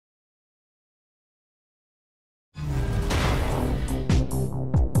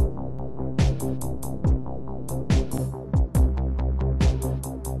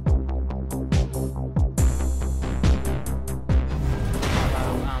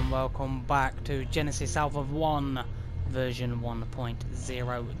welcome back to Genesis Alpha 1 version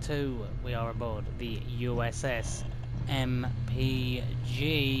 1.02. We are aboard the USS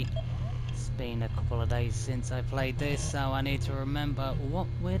MPG. It's been a couple of days since I played this, so I need to remember what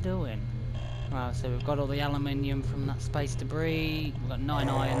we're doing. Right, so we've got all the aluminium from that space debris. We've got 9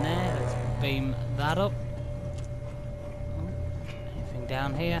 iron there. Let's beam that up. Oh, anything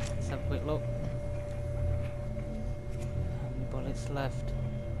down here? Let's have a quick look. How many bullets left?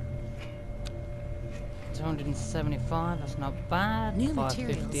 275, that's not bad. New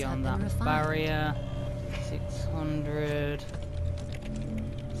 550 on that barrier. 600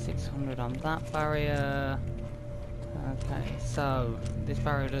 on that barrier. Okay, so this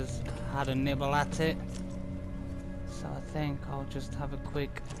barrier has had a nibble at it, so I think I'll just have a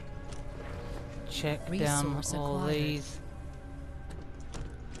quick check down all these.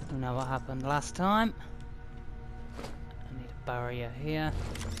 You know what happened last time. I need a barrier here,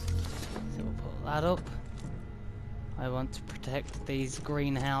 so we'll put that up. I want to protect these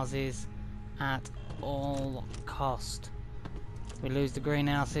greenhouses at all cost. We lose the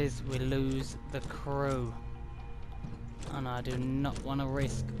greenhouses, we lose the crew. And I do not want to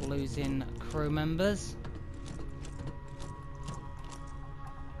risk losing crew members.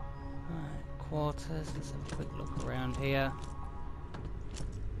 Alright, quarters, let's have a quick look around here.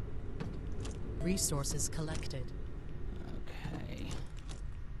 Resources collected. Okay.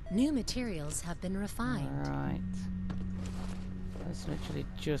 New materials have been refined. Alright. That's literally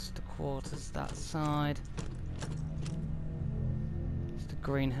just the quarters that side. It's the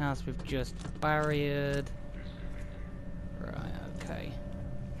greenhouse we've just barriered. Right, okay.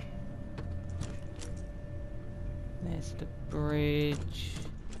 There's the bridge.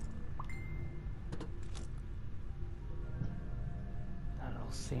 That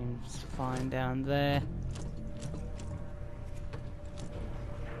all seems fine down there.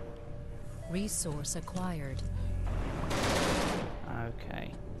 Resource acquired.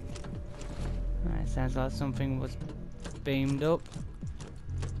 Okay. Right, sounds like something was beamed up.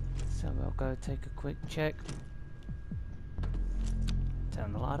 So we'll go take a quick check.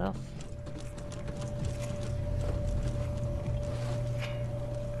 Turn the light off.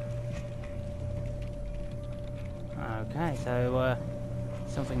 Okay, so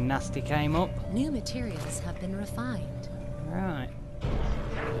something nasty came up. New materials have been refined. Right. Here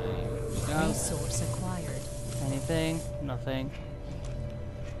we go. Resource acquired. Anything? Nothing.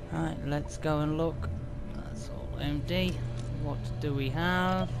 Right, let's go and look. That's all empty. What do we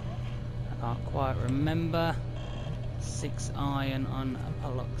have? I can't quite remember. 6 iron on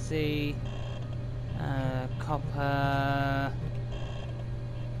epoxy, copper,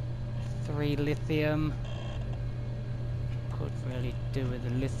 3 lithium. Could really do with the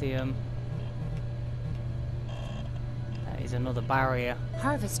lithium. That is another barrier.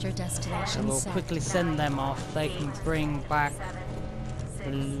 Harvester destination So we'll set. quickly send them off. They can bring back the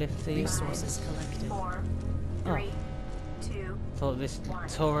lithium. Resources collected. 4, 3, 2. Thought this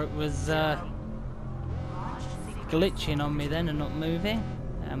turret was glitching on me then and not moving.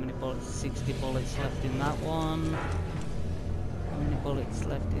 How many bullets? 60 bullets left in that one. How many bullets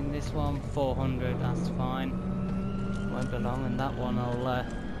left in this one? 400, that's fine. Won't be long, and that one I'll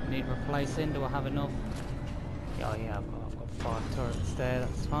need replacing. Do I have enough? Oh yeah, I've got 5 turrets there,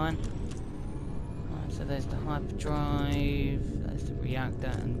 that's fine. Right, so there's the hyperdrive, there's the reactor,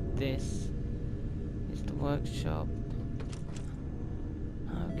 and this is the workshop.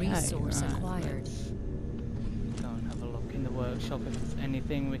 Okay, Resource right, acquired. let's go and have a look in the workshop if there's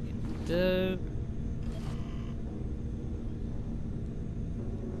anything we can do.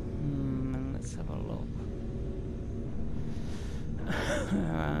 Let's have a look.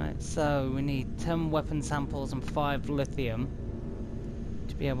 Alright, so we need 10 weapon samples and 5 lithium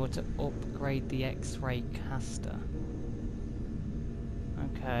to be able to upgrade the X-ray caster.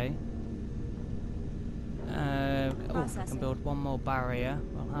 Okay. Oh, I can build 1 more barrier.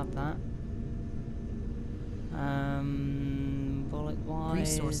 We'll have that. Bullet-wise,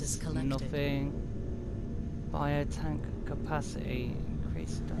 Resources collected. nothing. Biotank capacity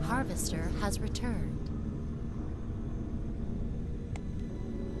increased. Harvester has returned.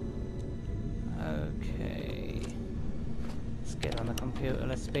 Okay. Let's get on the computer.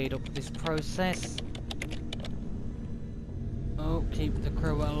 Let's speed up this process. Oh, keep the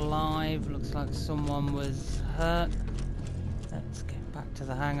crew alive. Looks like someone was hurt. Let's get back to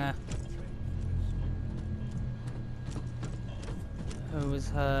the hangar. Who was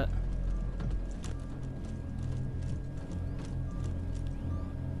hurt?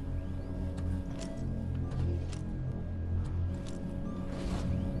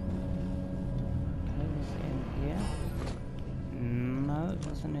 Okay, is it in here? No.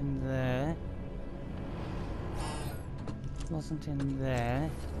 Wasn't in there. Wasn't in there.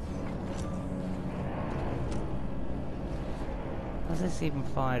 Has this even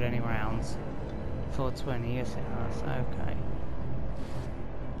fired any rounds? 420, yes it has, okay.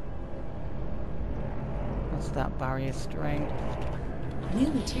 What's that barrier strength? New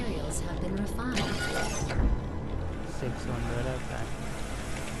materials have been refined. 600, okay.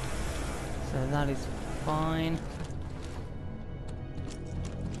 So that is fine.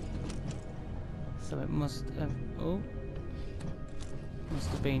 So it must have, oh, must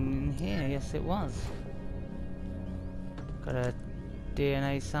have been in here, yes it was. Got a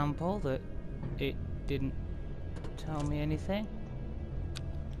DNA sample that it didn't tell me anything.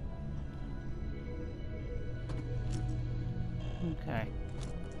 Okay.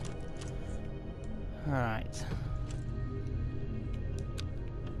 Alright.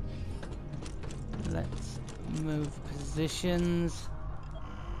 Let's move positions.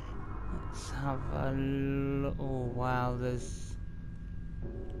 Let's have a look. Oh wow, there's...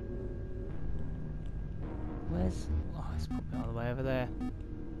 Where's... Oh, it's probably all the way over there.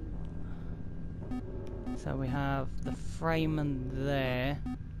 So we have the Freeman there.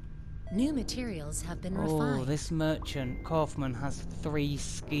 New materials have been Oh, refined. this merchant, Kaufman, has 3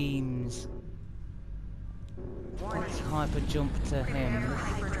 schemes. Let's hyper jump to him.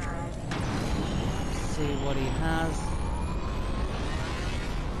 Let's see what he has.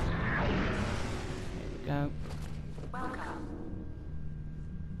 Here we go. Welcome.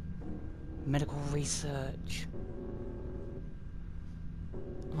 Medical research.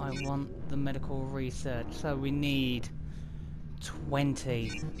 I want the medical research. So we need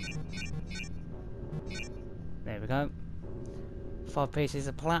 20. There we go. 5 pieces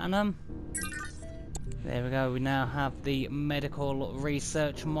of platinum. There we go. We now have the medical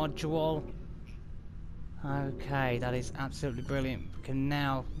research module. Okay, that is absolutely brilliant. We can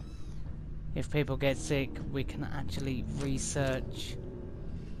now, if people get sick, we can actually research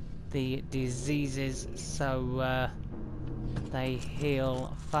the diseases so they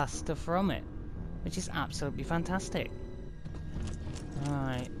heal faster from it, which is absolutely fantastic.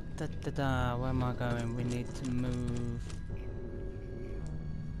 Right, where am I going? We need to move.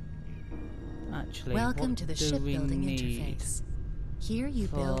 Actually, Welcome what to the do shipbuilding we need interface. Here you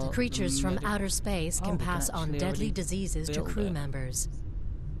build for creatures from outer space Oh, can we can pass on actually deadly already diseases to build crew it. members.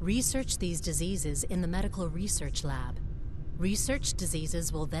 Research these diseases in the medical research lab. Researched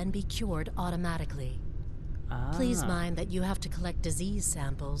diseases will then be cured automatically. Please mind that you have to collect disease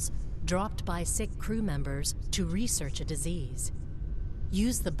samples dropped by sick crew members to research a disease.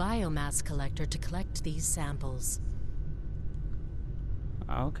 Use the biomass collector to collect these samples.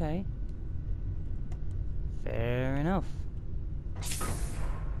 Okay. Fair enough.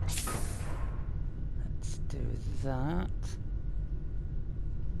 Let's do that.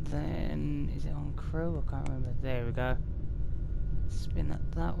 Then, is it on crew? I can't remember. There we go. Spin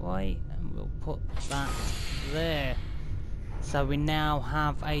it that way, and we'll put that there. So we now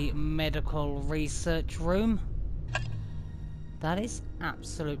have a medical research room. That is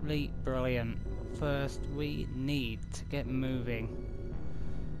absolutely brilliant. First, we need to get moving.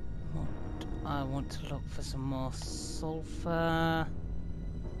 What? I want to look for some more sulfur.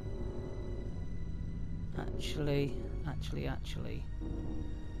 Actually.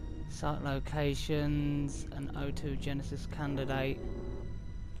 Site locations, an O2 Genesis candidate.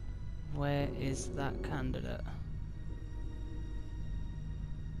 Where is that candidate?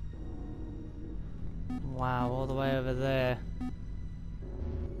 Wow, all the way over there.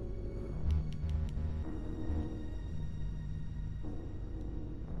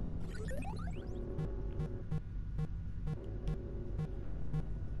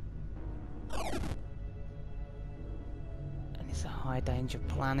 It's a high danger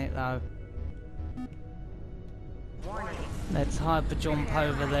planet though. Warning. Let's hyper jump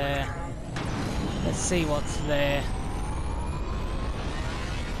over there. Let's see what's there.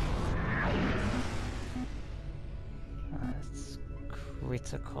 That's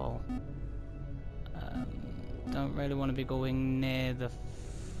critical. Don't really want to be going near the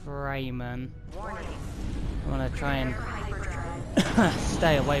Freeman. Warning. I want to try and Hyperdrive.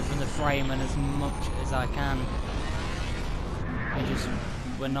 stay away from the Freeman as much as I can.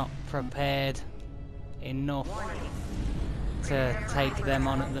 We're not prepared enough to take them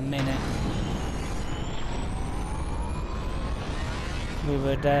on at the minute. We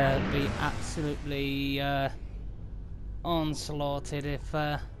would be absolutely onslaughted if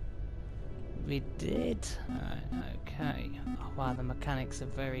we did. Okay. Oh, wow, the mechanics are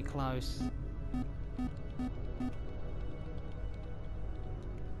very close.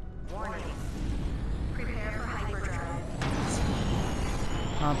 Warning. Prepare for hyperdrive.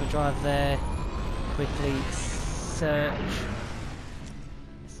 hyperdrive there. Quickly search.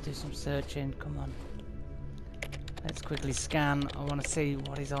 Let's do some searching. Come on. Let's quickly scan. I want to see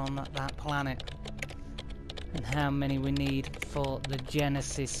what is on that planet and how many we need for the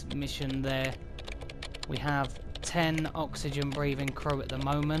Genesis mission there. We have 10 oxygen breathing crew at the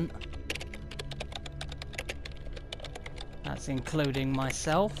moment. That's including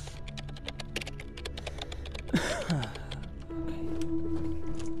myself. Okay.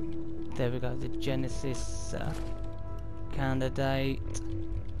 There we go, the Genesis candidate.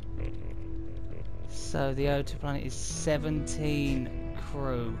 So the O2 planet is 17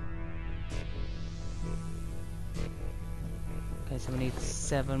 crew. Okay, so we need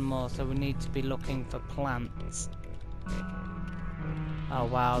 7 more, so we need to be looking for plants. Oh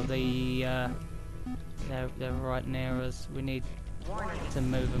wow, they're right near us. We need to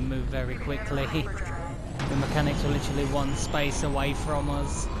move and move very quickly. The mechanics are literally one space away from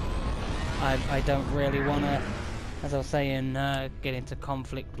us. I don't really want to, as I was saying, get into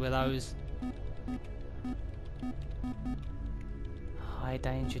conflict with those. High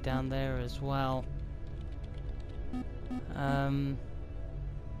danger down there as well.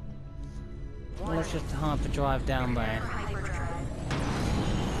 Let's just hyperdrive down there.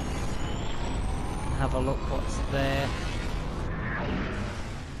 Have a look what's there.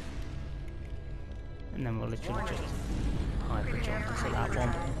 And then we'll literally just hyper jump to that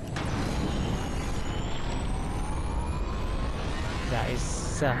one. That is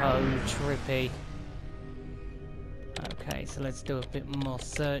so trippy. Okay, so let's do a bit more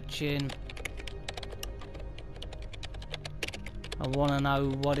searching. I want to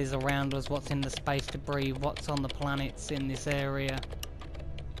know what is around us, what's in the space to breathe, what's on the planets in this area.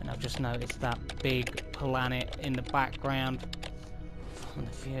 And I've just noticed that big planet in the background. From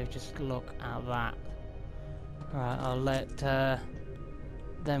the view, just look at that. Right, I'll let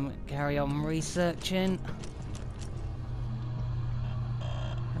them carry on researching.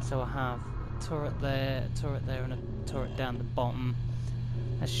 And so I have a turret there, and a turret down the bottom.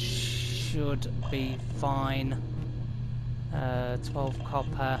 That should be fine. 12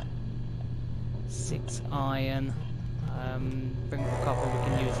 copper, 6 iron. Bring the copper, we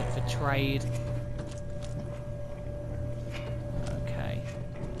can use it for trade. Okay,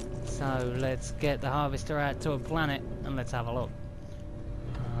 so let's get the harvester out to a planet and let's have a look.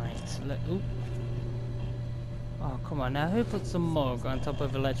 Right, ooh. Oh, come on now, who put some mug on top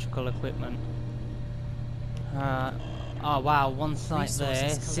of electrical equipment? Oh wow, one site there,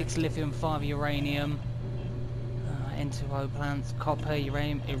 6 lithium, 5 uranium. N2O plants, copper,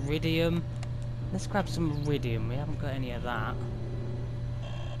 uranium, iridium. Let's grab some iridium, we haven't got any of that.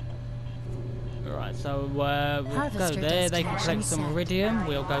 Right, so we'll go there, they can collect some iridium,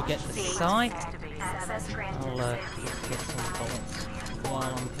 we'll go get the site. I'll get some bullets while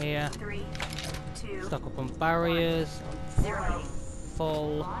I'm here. Stock up on barriers,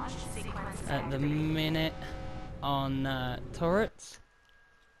 full at the minute on turrets.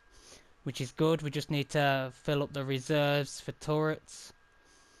 Which is good, we just need to fill up the reserves for turrets.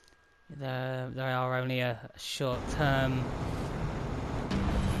 They are only a short term.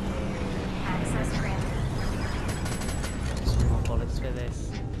 Just more bullets for this.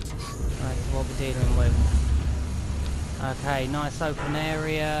 Right, so what we're dealing with. Okay, nice open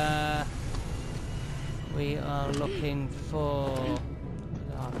area. We are looking for...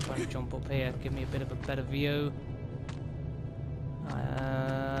 Oh, I'm trying to jump up here, give me a bit of a better view.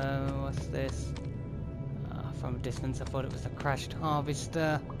 What's this? From a distance I thought it was a crashed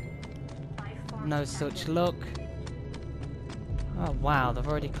harvester. No such luck. Oh wow, they've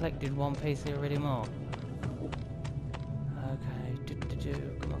already collected one piece of iridium ore. Okay,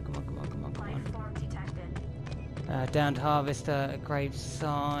 come on. Downed harvester at grave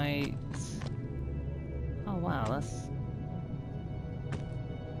site. Oh wow, that's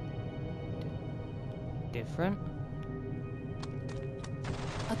different.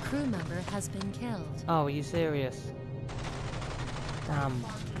 A crew member has been killed. Oh, are you serious? Damn.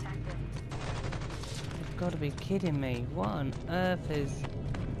 You've got to be kidding me. What on earth is...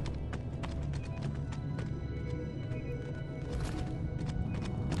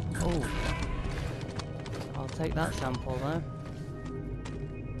 Oh. I'll take that sample though.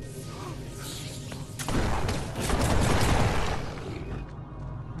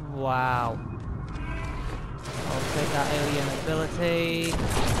 Wow. I'll take that alien ability.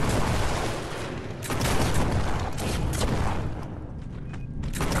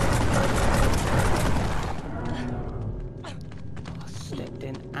 Oh, stepped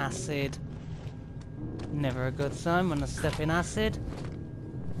in acid. Never a good sign when I step in acid.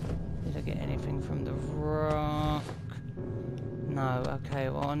 Did I get anything from the rock? No, okay,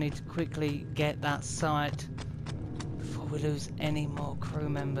 well I need to quickly get that site before we lose any more crew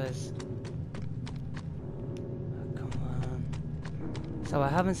members. Oh, come on. So I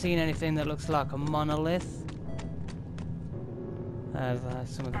haven't seen anything that looks like a monolith.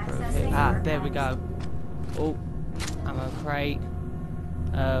 Some of the crew here. Ah, there we go. Oh, ammo crate.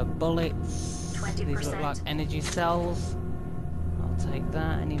 Bullets. 20%. These look like energy cells. I'll take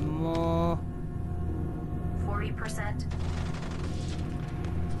that. Any more? 40%.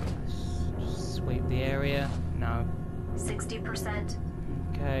 Sweep the area. No. 60%.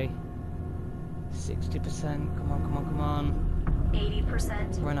 Okay. 60%. Come on, come on, come on.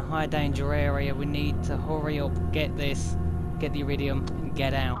 80%. We're in a high danger area. We need to hurry up, get this, get the iridium, and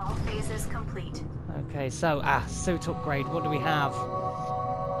get out. All phases complete. Okay, so, suit upgrade. What do we have?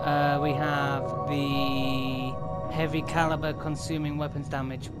 We have the heavy caliber consuming weapons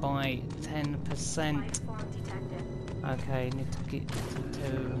damage by 10%. Life form detected. Okay, need to get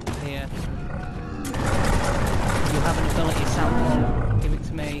to here. You have an ability sample. Give it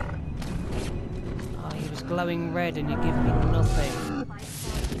to me. Oh, he was glowing red and you give me nothing. Life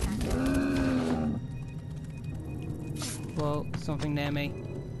form detected. Well, something near me.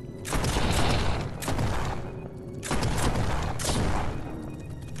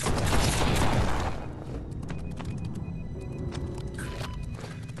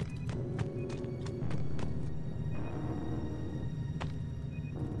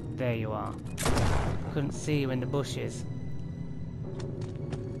 There you are. Couldn't see you in the bushes.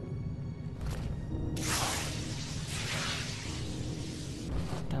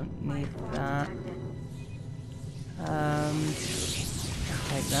 Don't need that.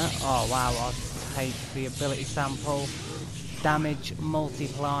 Take that. Oh wow, I'll take the ability sample. Damage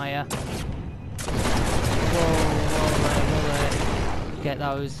multiplier. Whoa, get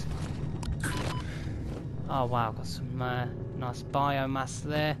those. Oh wow, got some nice biomass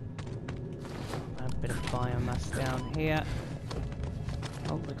there. A bit of biomass down here.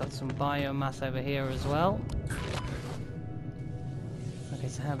 Oh, we've got some biomass over here as well. Okay,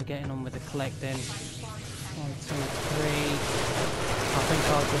 so how are we getting on with the collecting? 1, 2, 3. I think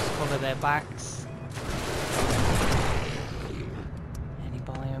I'll just cover their backs. Any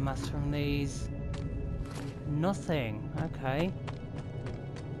biomass from these? Nothing. Okay.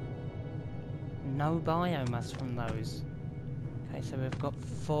 No biomass from those. Okay, so we've got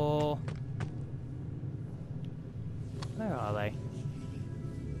 4. Where are they?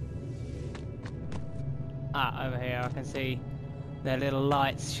 Ah, over here. I can see their little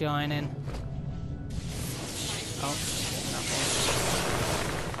lights shining. Oh, that one.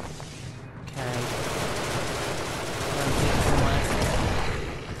 Okay.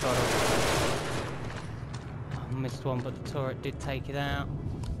 Got it. I missed one, but the turret did take it out.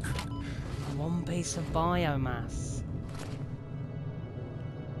 1 piece of biomass.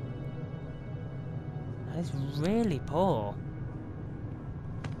 That is really poor.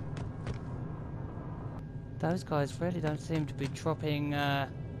 Those guys really don't seem to be dropping that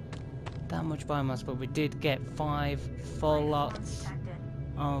much biomass, but we did get 5 full lots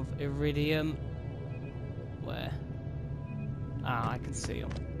of iridium. Where? Ah, I can see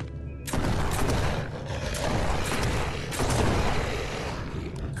them.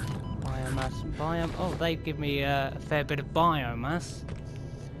 Biomass, oh, they give me a fair bit of biomass.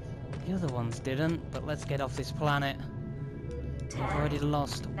 The other ones didn't, but let's get off this planet. We've already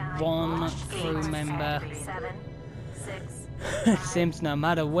lost 1 crew member. 7, 6, Seems no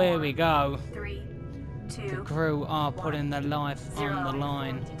matter where we go, 3, 2, the crew are putting their life on the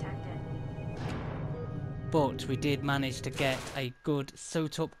line. But we did manage to get a good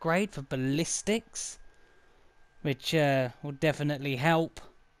suit upgrade for ballistics, which will definitely help.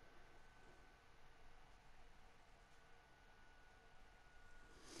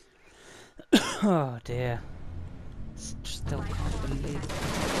 Oh dear. Still can't believe it.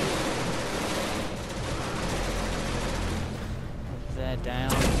 They're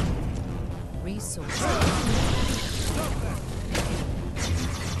down. Resource.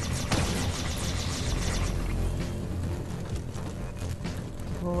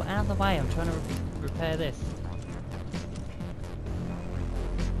 Well, out of the way, I'm trying to repair this.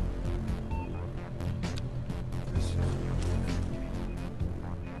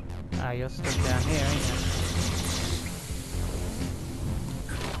 Ah, you're stuck down here, ain't you?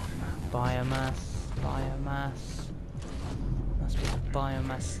 Biomass, biomass. Must be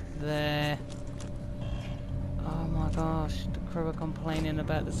biomass there. Oh my gosh, the crew are complaining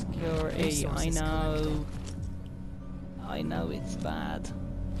about the security. I know. I know it's bad.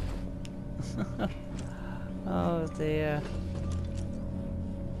 Oh dear.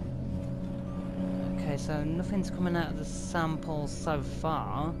 Okay, Okay, so nothing's coming out of the sample so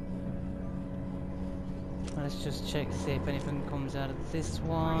far. Let's just check to see if anything comes out of this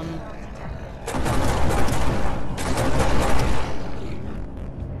one.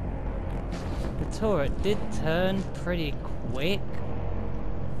 The turret did turn pretty quick,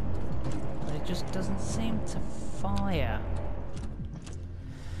 but it just doesn't seem to fire.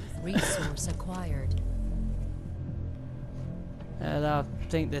 Resource acquired. I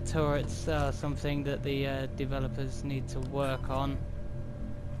think the turrets are something that the developers need to work on.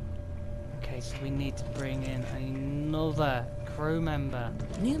 Okay, so we need to bring in another crew member.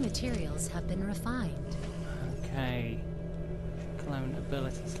 New materials have been refined. Okay. Clone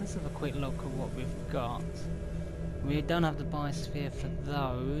abilities. Let's have a quick look at what we've got. We don't have the biosphere for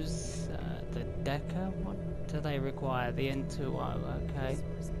those. The Decker, what do they require? The N2O, okay.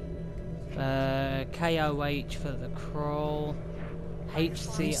 KOH for the crawl.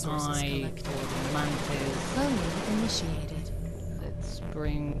 HCI for the mantis. Cloning initiated. Let's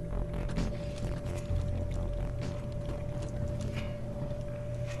bring...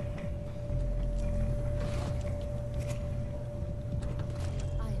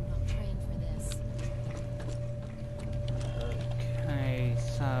 I am not trained for this. Okay,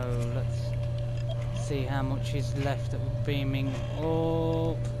 so let's see how much is left that we're beaming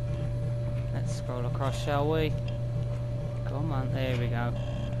up. Let's scroll across, shall we? Come on, there we go.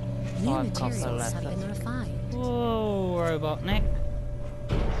 New 5 copper materials left. have been refined. Whoa, Robotnik.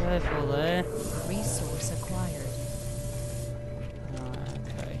 Careful there. Resource acquired.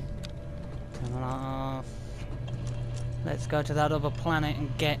 Okay. Turn that off. Let's go to that other planet and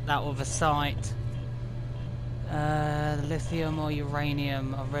get that other site. Lithium or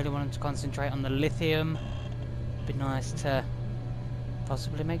uranium. I really wanted to concentrate on the lithium. Be nice to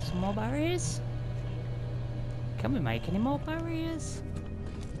possibly make some more barriers. Can we make any more barriers?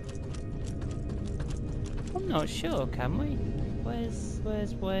 I'm not sure, can we? Where's the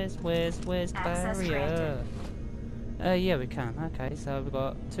Access barrier? Yeah, we can. Okay, so we've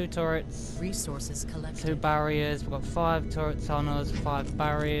got 2 turrets, Resources collected. 2 barriers. We've got 5 turrets on us, 5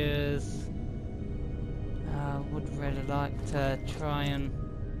 barriers. Would really like to try and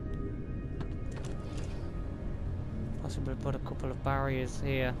possibly put a couple of barriers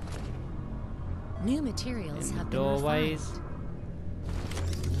here New materials in the have doorways. been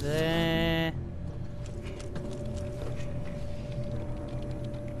refined. There.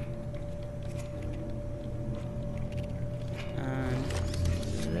 And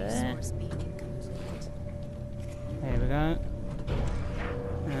there. Resource being complete. There we go.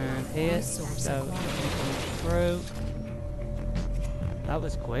 And here. Resource So acquired. we can come through. That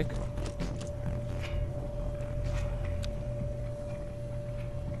was quick.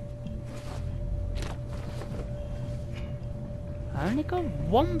 I only got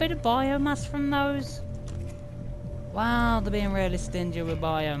 1 bit of biomass from those. Wow, they're being really stingy with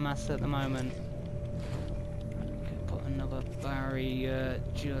biomass at the moment. Could put another barrier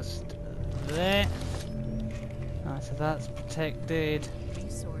just there. Alright, so that's protected.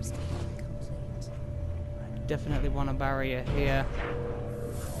 Resource being complete. I definitely want a barrier here.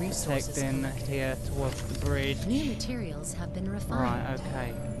 Resources Protecting collected. here towards the bridge. New materials have been refined. Right,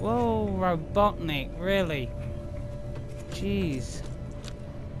 okay. Whoa, Robotnik, really? Jeez.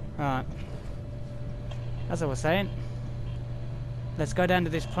 Right. As I was saying, let's go down to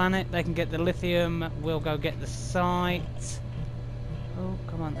this planet. They can get the lithium. We'll go get the site. Oh,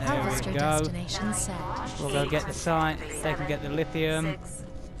 come on. There Harvester we go. destination set. We'll go get the site. They can get the lithium. 6,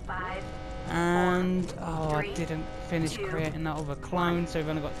 5, And, oh, I 3, didn't finish 2, creating that other clone, so we've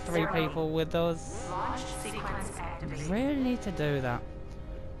only got 3 people with us. launch sequence activated. Really need to do that.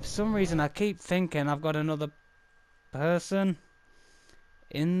 For some reason, I keep thinking I've got another person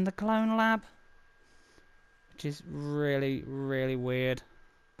in the clone lab, which is really, really weird.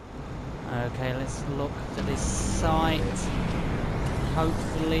 Okay, let's look for this site.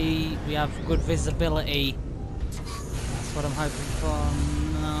 Hopefully, we have good visibility. That's what I'm hoping for.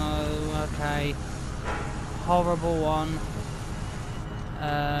 No, okay. Horrible one.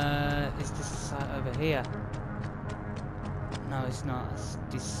 Is this site over here? No, it's not. It's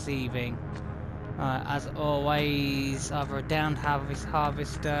deceiving. As always, either a downed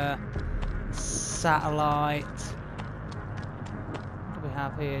harvester, satellite. What do we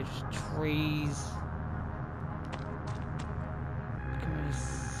have here? Just trees. Can we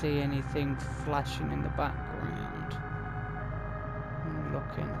see anything flashing in the background? I'm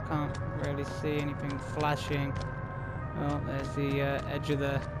looking. I can't really see anything flashing. Oh, there's the edge of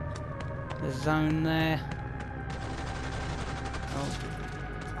the zone there. Oh.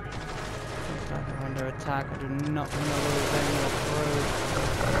 Looks like we're under attack. I do not want to lose any more crew.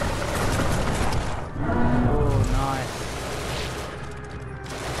 Oh, nice.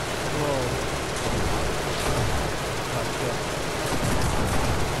 Whoa. That's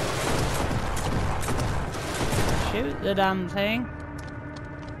good. Shoot the damn thing.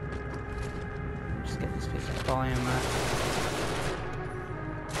 Just get this piece of biomass.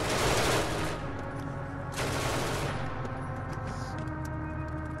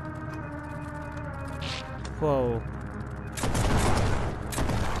 Whoa.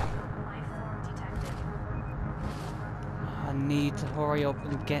 I need to hurry up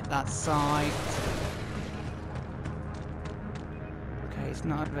and get that site. Okay, it's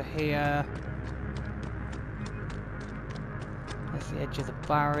not over here. That's the edge of the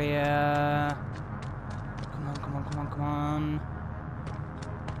barrier. Come on, come on, come on, come on.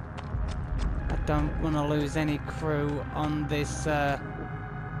 I don't want to lose any crew on this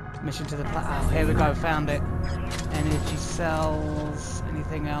mission to the planet. Oh, here we go, found it. Energy cells.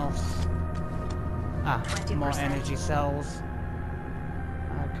 Anything else? Ah, more energy cells.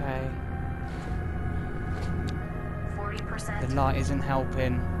 Okay. 40%. The light isn't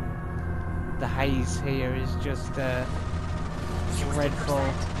helping. The haze here is just dreadful.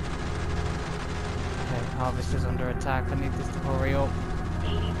 Okay, harvester's under attack. I need this to hurry up.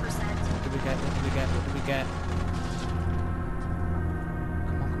 80%. What do we get? What do we get? What do we get?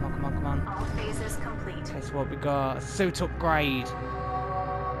 Come on, come on, come on, come on. All phases complete. Okay, so what we got? A suit upgrade.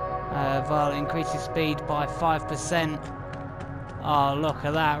 Violet increases speed by 5%. Oh, look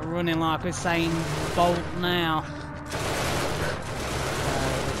at that. Running like Usain Bolt now.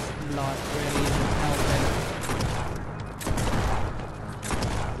 This light really isn't helping.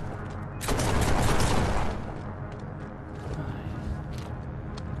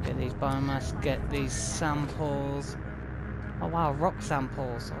 Get these biomass, get these samples. Oh wow, rock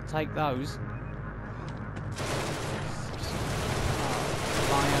samples. I'll take those.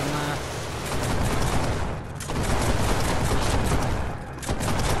 Biomass.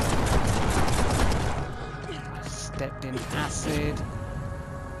 I stepped in acid.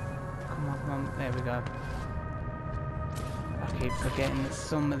 Come on, come on. There we go. I keep forgetting that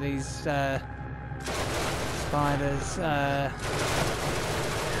some of these spiders do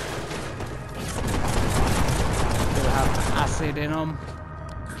have acid in them.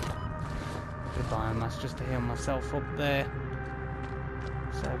 The biomass just to heal myself up there.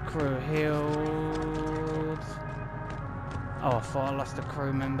 So crew healed. Oh, I thought I lost a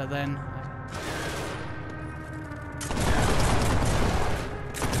crew member then.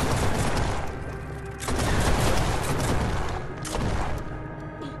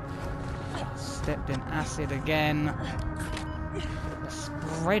 Stepped in acid again. The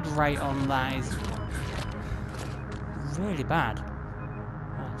spread rate on that is really bad.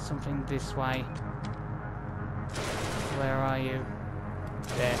 Something this way. Where are you?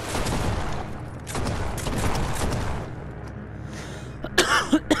 There.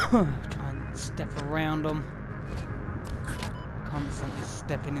 Try and step around them. Constantly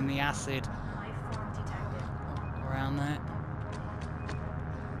stepping in the acid. Around that.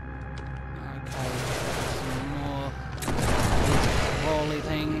 Okay, some more crawly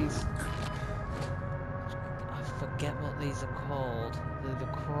things. I forget what these are called. The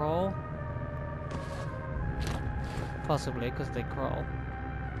crawl? Possibly, because they crawl.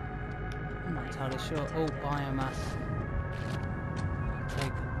 I'm not entirely sure. Oh, biomass. I'll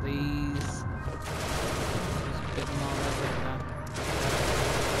take these. Just a bit more of it now.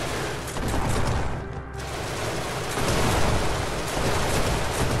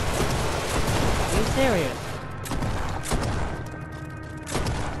 Are you serious?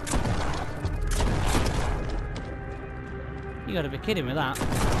 You gotta be kidding me that.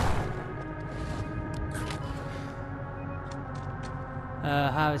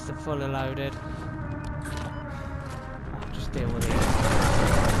 Harvester fully loaded. I'll just deal with it.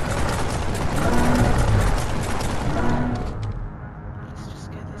 Let's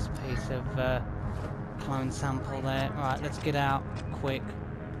just get this piece of clone sample there. Right, let's get out quick.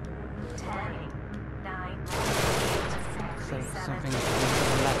 10, 9, 8, So something's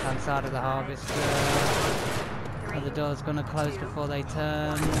on the left hand side of the harvester. Are the doors gonna close before they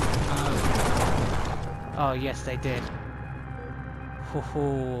turn? No. Oh yes, they did.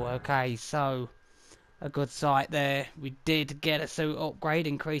 Okay, so a good sight there. We did get a suit upgrade,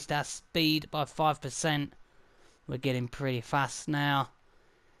 increased our speed by 5%. We're getting pretty fast now.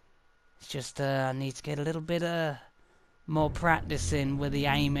 It's just I need to get a little bit more practice in with the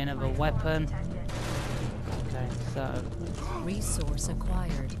aiming of a weapon. Okay, so Resource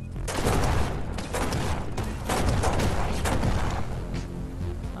acquired.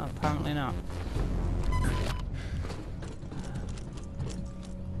 oh, apparently not.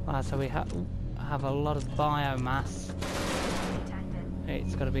 So we have have a lot of biomass. Detected.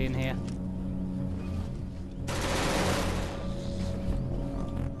 It's got to be in here.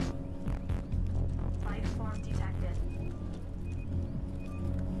 Life form detected.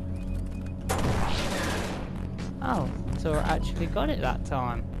 Oh, so I actually got it that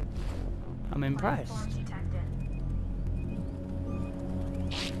time. I'm Life impressed. form detected.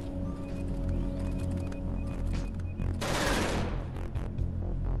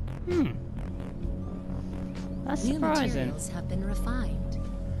 That's New surprising. materials have been refined.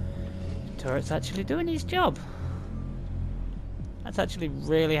 Turret's actually doing his job. That's actually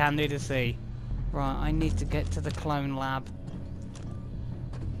really handy to see. Right, I need to get to the clone lab.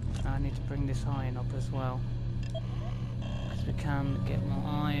 I need to bring this iron up as well. Because we can get more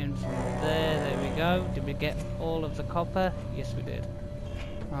iron from there. There we go. Did we get all of the copper? Yes, we did.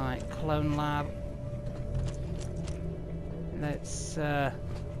 Right, clone lab. Let's get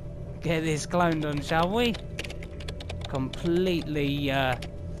this clone done, shall we? Completely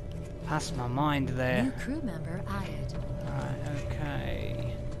past my mind there. New crew member added. Right,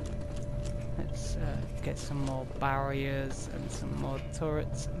 okay. Let's get some more barriers and some more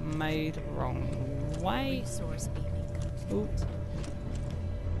turrets made. Wrong way. Resource beaming complete.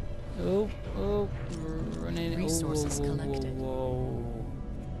 Oh, oh, running. Resources whoa, whoa, collected. whoa,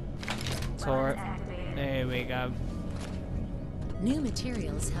 whoa. Turret. Activated. There we go. New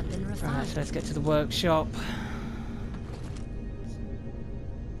materials have been Right, refined. so let's get to the workshop.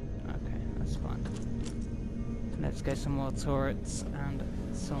 Okay, that's fine. Let's get some more turrets and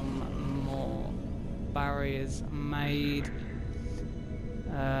some more barriers made.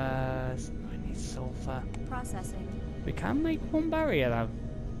 I need sulfur. Processing. We can make one barrier though.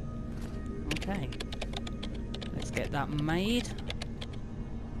 Okay. Let's get that made.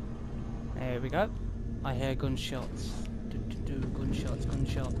 There we go. I hear gunshots. Gunshots,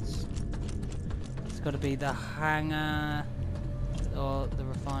 gunshots. It's got to be the hangar, or the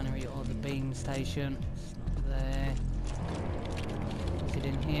refinery, or the beam station. It's not there. Is it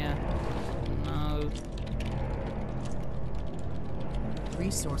in here? No.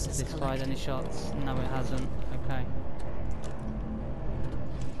 Resources Has this fired collected. any shots? No, it hasn't. Okay.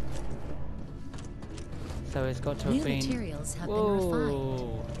 So it's got to New have been. materials have been refined.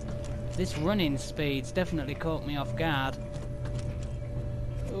 Whoa! This running speed's definitely caught me off guard.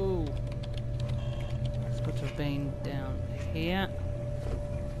 Ooh. It's got to have been down here.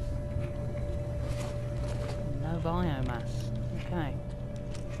 No biomass. Okay.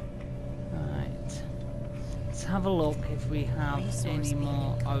 Right. Let's have a look if we have Resource any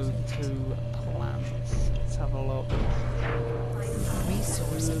more O2 plants. Let's have a look.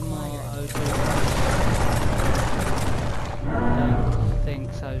 Resource Two more acquired. O2. Don't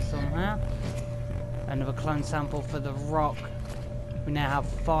think so somehow. Another clone sample for the rock. We now have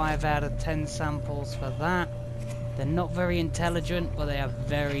 5 out of 10 samples for that. They're not very intelligent, but they are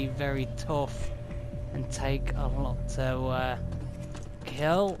very, very tough and take a lot to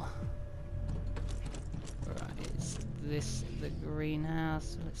kill. Right, is this the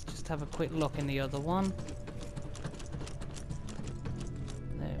greenhouse? Let's just have a quick look in the other one.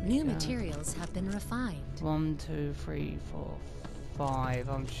 There we New go. materials have been refined. 1, 2, 3, 4, 5.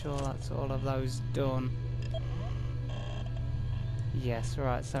 I'm sure that's all of those done. Yes,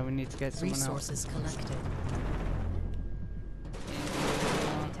 right, so we need to get someone Resources collected. else.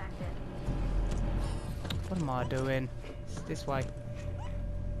 Detected. What am I doing? It's this way.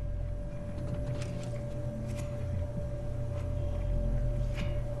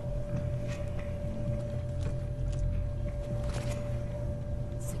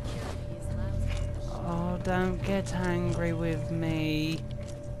 Security is lousy. Oh, don't get angry with me.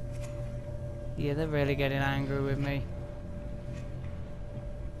 Yeah, they're really getting angry with me.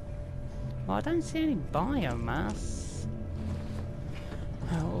 Well, I don't see any biomass.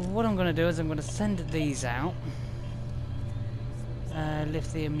 What I'm going to do is I'm going to send these out.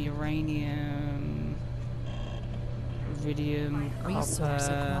 Lithium, uranium, iridium, Resource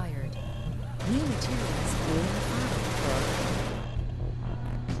copper. acquired. New materials have been refined.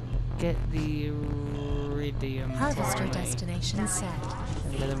 Get the iridium. Harvester for me. destination set.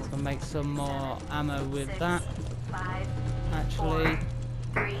 And then we can make some more ammo with that. 5, Actually,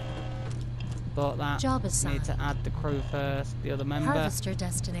 3. bought that. Job Need assigned. to add the crew first, the other member. Harvester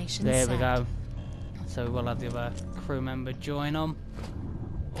destination There set. we go. So we'll have the other crew member join them.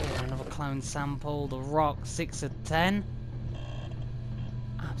 Oh, another clone sample. The rock, 6 of 10.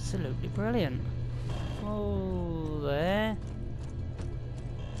 Absolutely brilliant. Oh, there.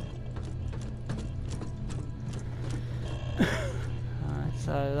 Alright,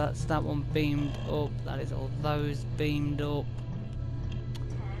 so that's that one beamed up. That is all those beamed up.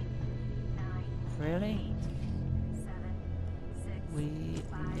 10, 9, Really? 7, 6, We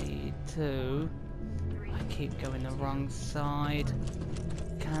need to... I keep going the wrong side.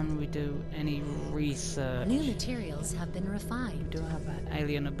 Can we do any research? New materials have been We refined. do have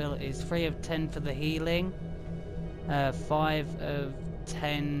alien abilities. 3 of 10 for the healing. 5 of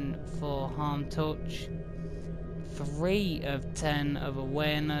 10 for harm touch. 3 of 10 of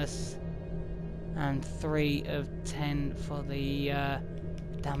awareness. And 3 of 10 for the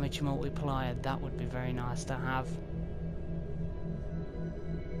damage multiplier. That would be very nice to have.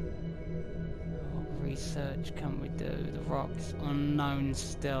 What research can we do? The rock's unknown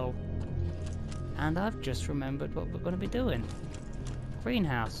still. And I've just remembered what we're going to be doing.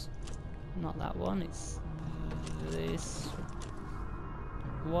 Greenhouse. Not that one, it's this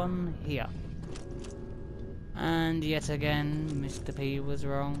one here. And yet again, Mr. P was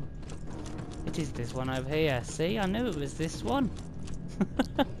wrong. It is this one over here. See, I knew it was this one.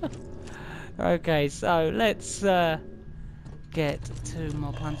 Okay, so let's get 2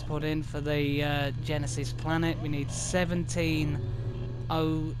 more plants put in for the Genesis planet. We need 17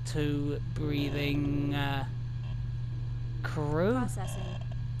 O2 breathing crew. processing.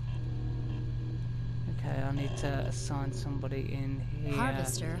 Okay, I need to assign somebody in here.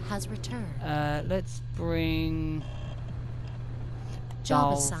 Harvester has returned. Let's bring Job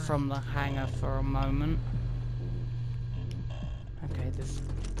Dahl assigned. from the hangar for a moment. Okay, there's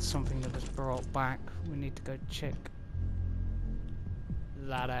something that was brought back. We need to go check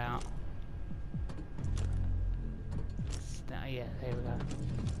that out. Yeah, there we go.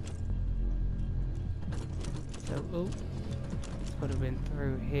 So, oh, could have been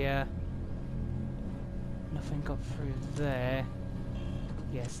through here. Nothing got through there.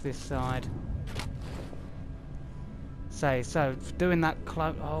 Yes, this side. So doing that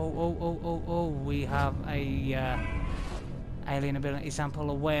close. Oh, we have a alien ability sample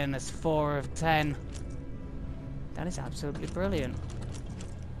awareness, 4 of 10. That is absolutely brilliant.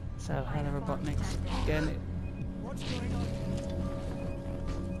 So, Hello Robotnik's getting it. What's going on?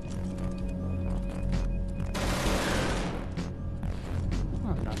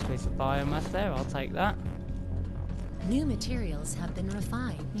 Oh, nice piece of biomass there, I'll take that. New materials have been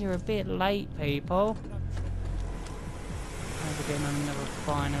refined. You're a bit late, people. We're getting another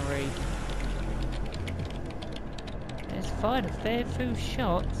refinery. It's fired a fair few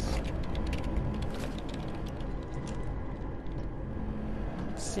shots.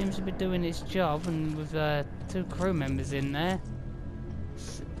 Seems to be doing its job, and with 2 crew members in there,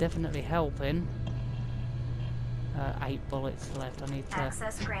 it's definitely helping. 8 bullets left. I need to.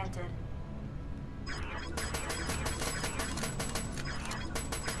 Access granted.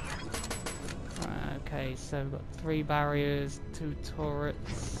 Okay, so we've got 3 barriers, 2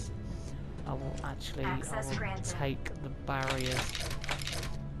 turrets. I will take the barriers.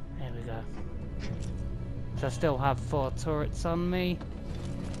 There we go. So I still have 4 turrets on me.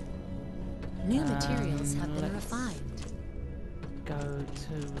 New materials have been let's refined. Go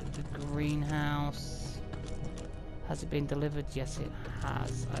to the greenhouse. Has it been delivered? Yes, it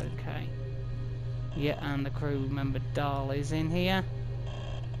has. Okay. Yeah, and the crew member Dahl is in here.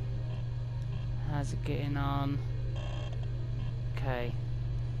 How's it getting on? Okay.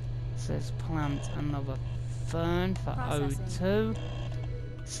 Says plant another fern for O2.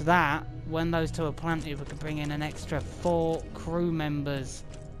 So that, when those 2 are planted, we can bring in an extra 4 crew members.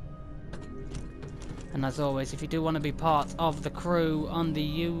 And as always, if you do want to be part of the crew on the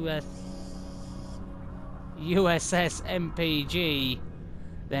USS MPG,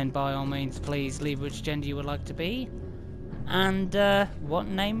 then by all means please leave which gender you would like to be and what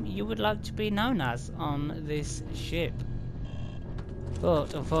name you would like to be known as on this ship.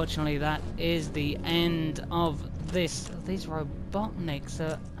 But unfortunately that is the end of this. These Robotniks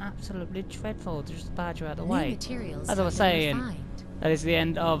are absolutely dreadful. Just badger out of the New way. materials As I was have been saying, refined. that is the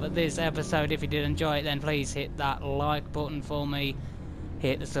end of this episode. If you did enjoy it, then please hit that like button for me,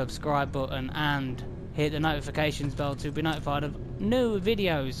 hit the subscribe button, and hit the notifications bell to be notified of new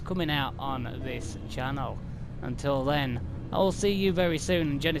videos coming out on this channel. Until then, I will see you very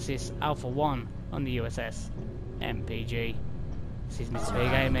soon in Genesis Alpha 1 on the USS MPG. This is Mr. B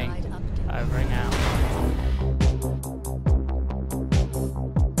Gaming, over and out.